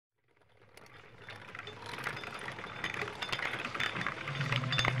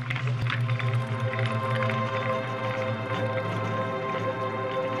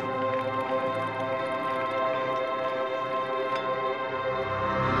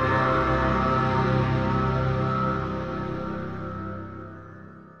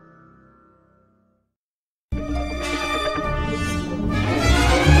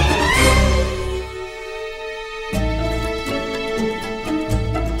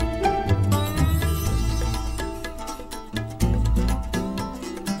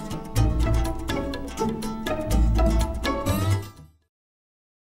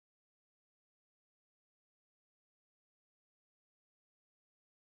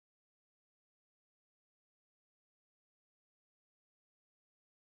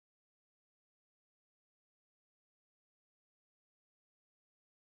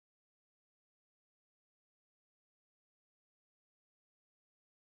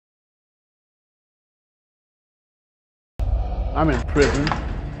I'm in prison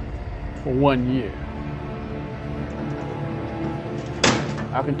for 1 year.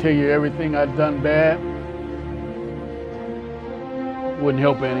 I can tell you everything I've done bad. Wouldn't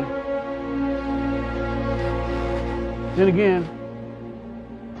help any. Then again,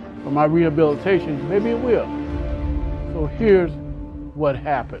 for my rehabilitation, maybe it will. So here's what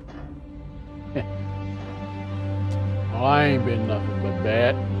happened. Well, I ain't been nothing but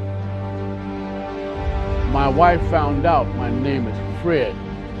bad. My wife found out my name is Fred.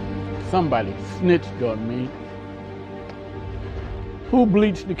 Somebody snitched on me. Who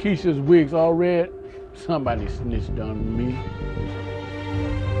bleached Nikisha's wigs all red? Somebody snitched on me.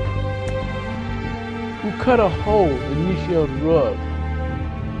 Who cut a hole in Michelle's rug?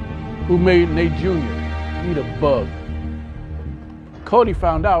 Who made Nate Jr. eat a bug? Cody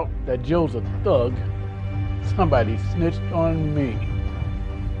found out that Joe's a thug. Somebody snitched on me.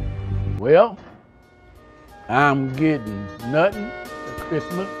 Well, I'm getting nothing for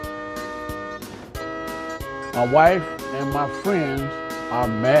Christmas. My wife and my friends are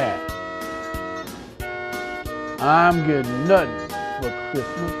mad. I'm getting nothing for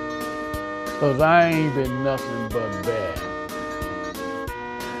Christmas, 'cause I ain't been nothing but bad.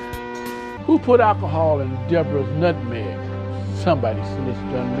 Who put alcohol in Deborah's nutmeg? Somebody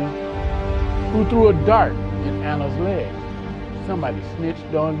snitched on me. Who threw a dart in Anna's leg? Somebody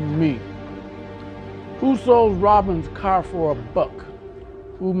snitched on me. Who sold Robin's car for $1?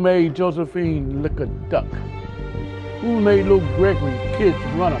 Who made Josephine lick a duck? Who made little Gregory's kids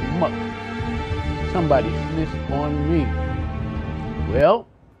run amok? Somebody snitched on me. Well,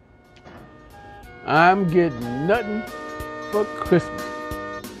 I'm getting nothing for Christmas.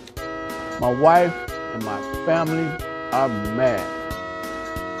 My wife and my family are mad.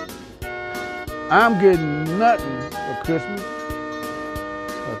 I'm getting nothing for Christmas,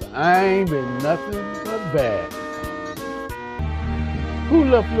 'cause I ain't been nothing but bad. Who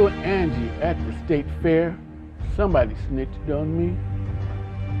left little Angie at the state fair? Somebody snitched on me.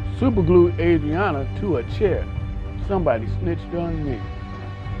 Superglued Adriana to a chair. Somebody snitched on me.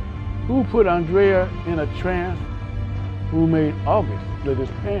 Who put Andrea in a trance? Who made August split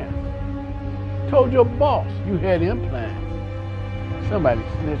his pants? Told your boss you had implants. Somebody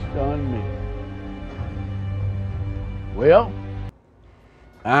snitched on me. Well,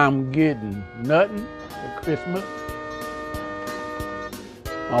 I'm getting nothing for Christmas.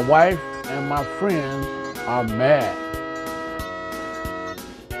 My wife and my friends are mad.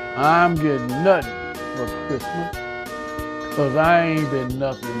 I'm getting nothing for Christmas, 'cause I ain't been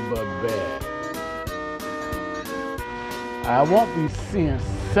nothing but bad. I won't be seeing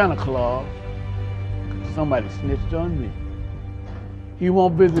Santa Claus, 'cause somebody snitched on me. He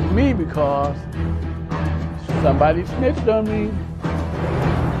won't visit me because somebody snitched on me.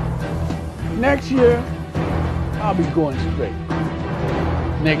 Next year, I'll be going straight.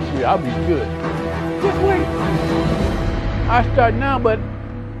 Next year, I'll be good. Just wait. I start now, but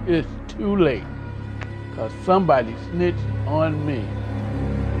it's too late, 'cause somebody snitched on me.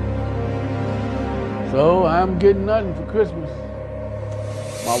 So I'm getting nothing for Christmas.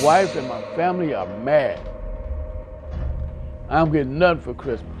 My wife and my family are mad. I'm getting nothing for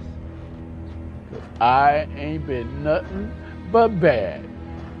Christmas, 'cause I ain't been nothing but bad.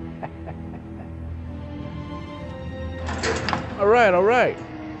 All right.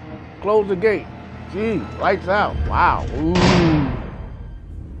 Close the gate. Gee, lights out. Wow. Ooh.